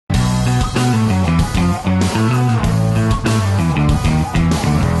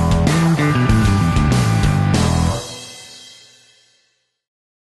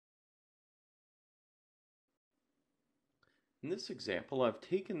this example, I've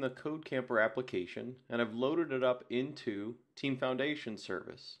taken the CodeCamper application and I've loaded it up into Team Foundation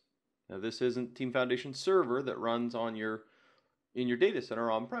service. Now this isn't Team Foundation server that runs on in your data center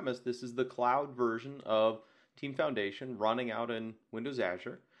on premise. This is the cloud version of Team Foundation running out in Windows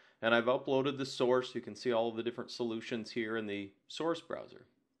Azure. And I've uploaded the source. You can see all of the different solutions here in the source browser.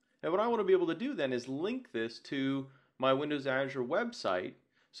 And what I want to be able to do then is link this to my Windows Azure website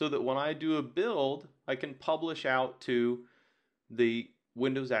so that when I do a build, I can publish out to the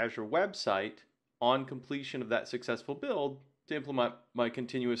Windows Azure website on completion of that successful build to implement my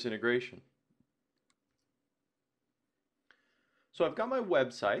continuous integration. So I've got my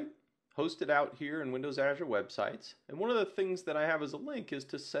website hosted out here in Windows Azure Web Sites, and one of the things that I have as a link is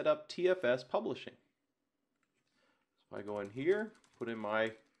to set up TFS Publishing. So I go in here, put in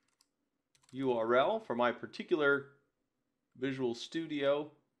my URL for my particular Visual Studio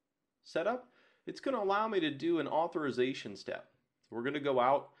setup. It's going to allow me to do an authorization step. So we're going to go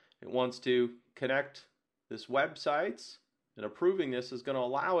out. It wants to connect this websites, and approving this is going to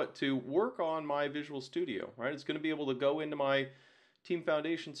allow it to work on my Visual Studio. Right? It's going to be able to go into my Team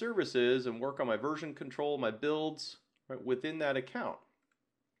Foundation services and work on my version control, my builds right, within that account.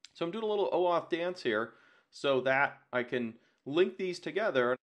 So I'm doing a little OAuth dance here so that I can link these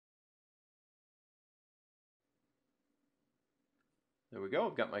together. There we go.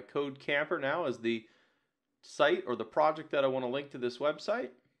 I've got my CodeCamper now as the site or the project that I want to link to this website.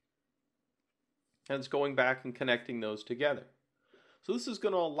 And it's going back and connecting those together. So this is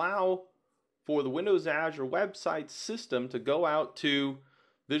going to allow for the Windows Azure Web Sites system to go out to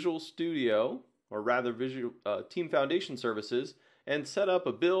Visual Studio, or rather Team Foundation services, and set up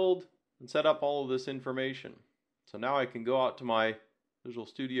a build and set up all of this information. So now I can go out to my Visual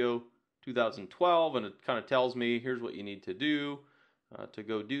Studio 2012 and it kind of tells me here's what you need to do to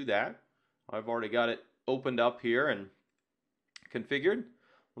go do that. I've already got it opened up here and configured.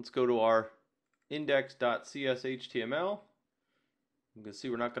 Let's go to our index.cshtml. You can see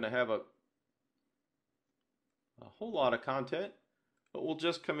we're not going to have a whole lot of content, but we'll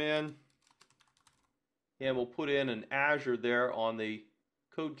just come in and we'll put in an Azure there on the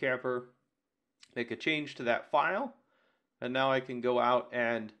CodeCamper, make a change to that file, and now I can go out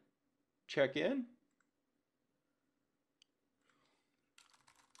and check in.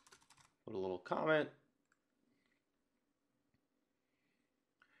 Put a little comment.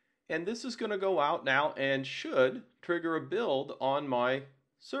 And this is going to go out now and should trigger a build on my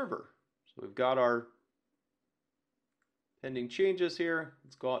server. So we've got our pending changes here.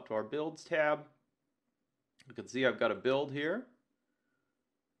 Let's go out to our builds tab. You can see I've got a build here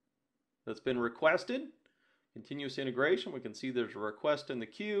that's been requested. Continuous integration. We can see there's a request in the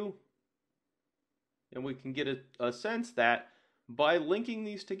queue. And we can get a sense that by linking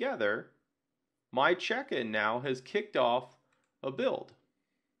these together, my check-in now has kicked off a build.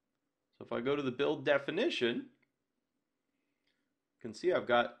 So if I go to the build definition, you can see I've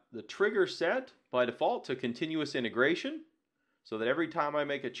got the trigger set by default to continuous integration, so that every time I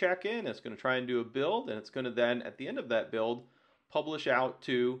make a check-in, it's going to try and do a build, and it's going to then, at the end of that build, publish out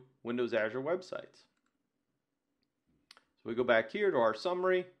to Windows Azure Web Sites. So we go back here to our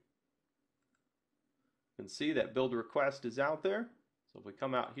summary. You can see that build request is out there. So if we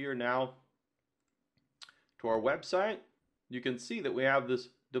come out here now to our website, you can see that we have this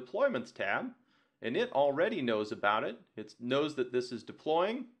Deployments tab, and it already knows about it. It knows that this is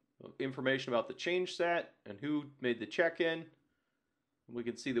deploying, information about the change set and who made the check-in. We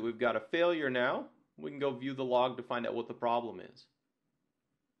can see that we've got a failure now. We can go view the log to find out what the problem is.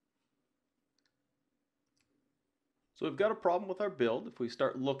 So we've got a problem with our build. If we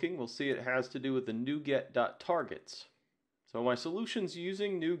start looking, we'll see it has to do with the NuGet.targets. So my solution's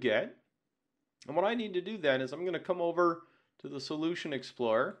using NuGet. And what I need to do then is I'm going to come over to the Solution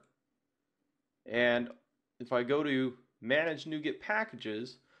Explorer, and if I go to Manage NuGet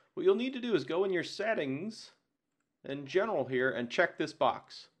Packages, what you'll need to do is go in your settings and General here and check this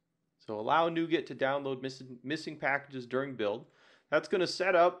box. So allow NuGet to download missing packages during build. That's going to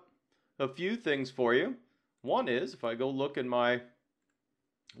set up a few things for you. One is, if I go look in my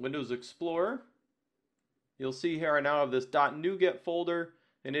Windows Explorer, you'll see here I now have this .NuGet folder,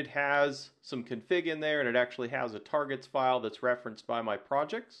 and it has some config in there, and it actually has a targets file that's referenced by my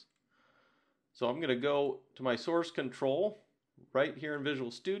projects. So I'm going to go to my source control right here in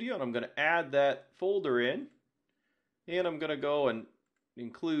Visual Studio, and I'm going to add that folder in, and I'm going to go and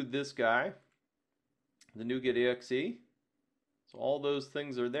include this guy, the NuGet exe. So all those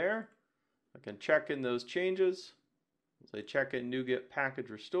things are there. I can check in those changes. As I check in NuGet package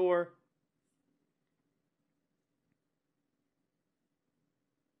restore.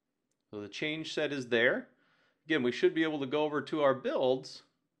 So the change set is there. Again, we should be able to go over to our builds,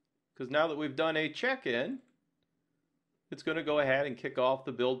 because now that we've done a check-in, it's going to go ahead and kick off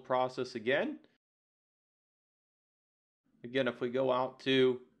the build process again. Again, if we go out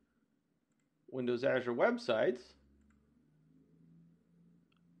to Windows Azure Web Sites,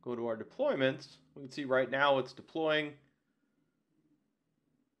 go to our deployments, we can see right now it's deploying.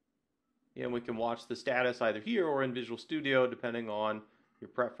 And we can watch the status either here or in Visual Studio, depending on your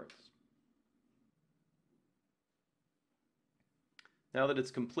preference. Now that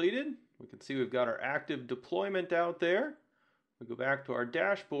it's completed, we can see we've got our active deployment out there. We go back to our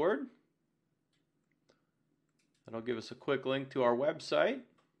dashboard. That'll give us a quick link to our website.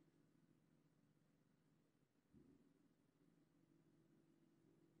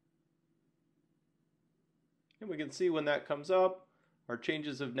 And we can see when that comes up, our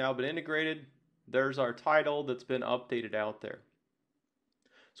changes have now been integrated. There's our title that's been updated out there.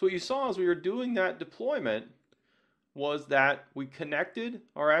 So what you saw as we were doing that deployment was that we connected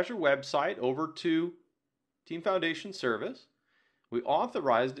our Azure website over to Team Foundation Service. We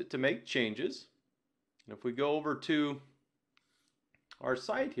authorized it to make changes. And if we go over to our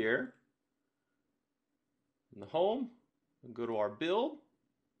site here, in the home, and go to our build,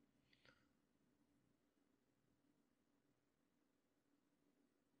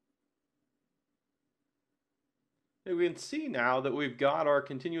 and we can see now that we've got our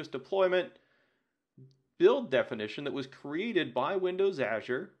continuous deployment build definition that was created by Windows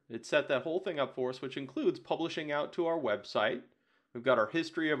Azure. It set that whole thing up for us, which includes publishing out to our website. We've got our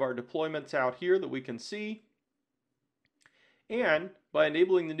history of our deployments out here that we can see. And by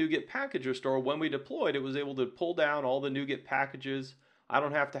enabling the NuGet package restore, when we deployed, it was able to pull down all the NuGet packages. I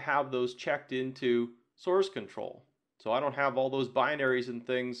don't have to have those checked into source control. So I don't have all those binaries and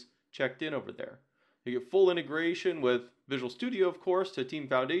things checked in over there. You get full integration with Visual Studio, of course, to Team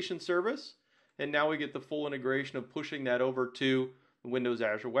Foundation Service. And now we get the full integration of pushing that over to the Windows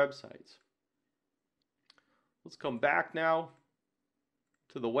Azure Web Sites. Let's come back now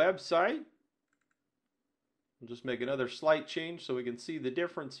to the website. We'll just make another slight change so we can see the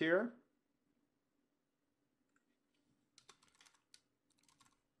difference here.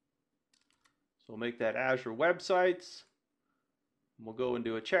 So we'll make that Azure Web Sites. We'll go and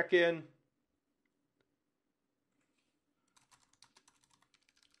do a check-in.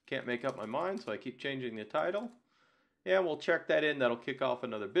 Can't make up my mind, so I keep changing the title. And we'll check that in. That'll kick off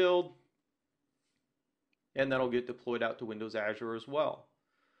another build. And that'll get deployed out to Windows Azure as well.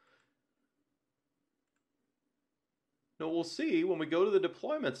 Now what we'll see when we go to the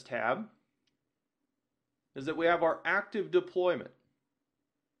Deployments tab is that we have our active deployment.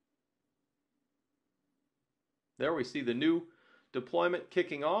 There we see the new deployment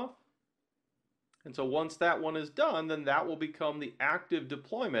kicking off. And so once that one is done, then that will become the active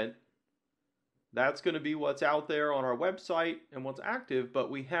deployment. That's going to be what's out there on our website and what's active,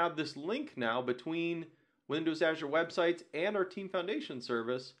 but we have this link now between Windows Azure Web Sites and our Team Foundation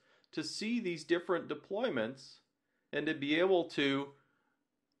service to see these different deployments and to be able to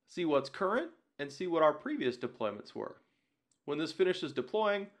see what's current and see what our previous deployments were. When this finishes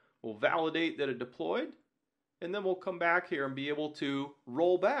deploying, we'll validate that it deployed, and then we'll come back here and be able to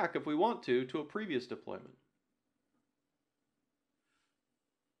roll back, if we want to a previous deployment.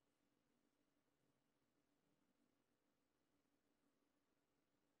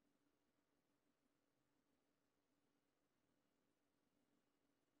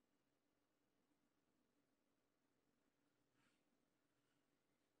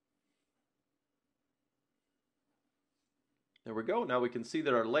 There we go. Now we can see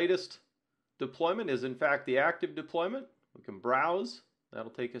that our latest deployment is in fact the active deployment. We can browse.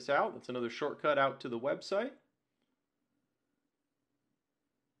 That'll take us out. That's another shortcut out to the website.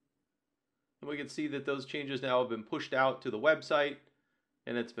 And we can see that those changes now have been pushed out to the website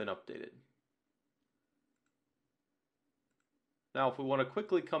and it's been updated. Now if we want to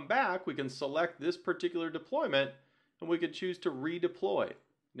quickly come back, we can select this particular deployment and we can choose to redeploy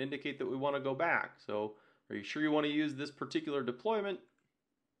and indicate that we want to go back. So are you sure you want to use this particular deployment?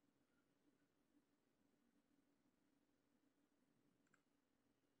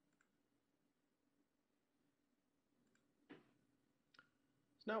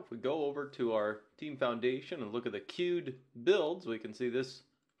 So now if we go over to our Team Foundation and look at the queued builds, we can see this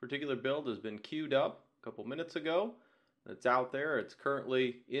particular build has been queued up a couple minutes ago. It's out there. It's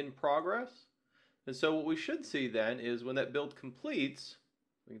currently in progress. And so what we should see then is when that build completes,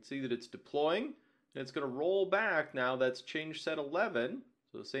 we can see that it's deploying. And it's going to roll back now. That's change set 11.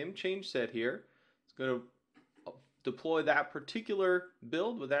 So the same change set here. It's going to deploy that particular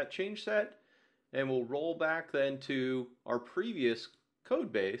build with that change set. And we'll roll back then to our previous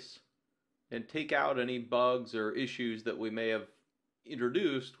code base and take out any bugs or issues that we may have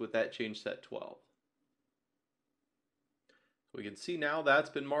introduced with that change set 12. We can see now that's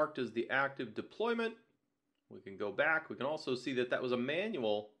been marked as the active deployment. We can go back. We can also see that that was a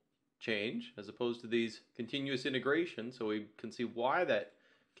manual change as opposed to these continuous integrations, so we can see why that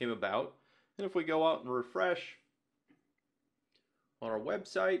came about. And if we go out and refresh on our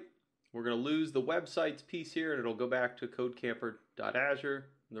website, we're going to lose the websites piece here, and it'll go back to codecamper.azure,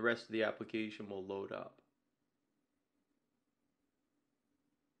 and the rest of the application will load up.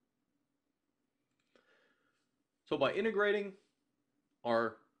 So by integrating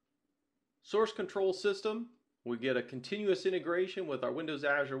our source control system, we get a continuous integration with our Windows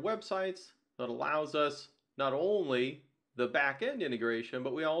Azure Web Sites that allows us not only the back-end integration,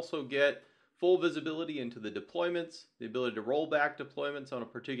 but we also get full visibility into the deployments, the ability to roll back deployments on a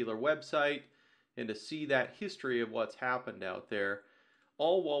particular website, and to see that history of what's happened out there,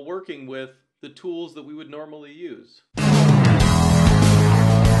 all while working with the tools that we would normally use.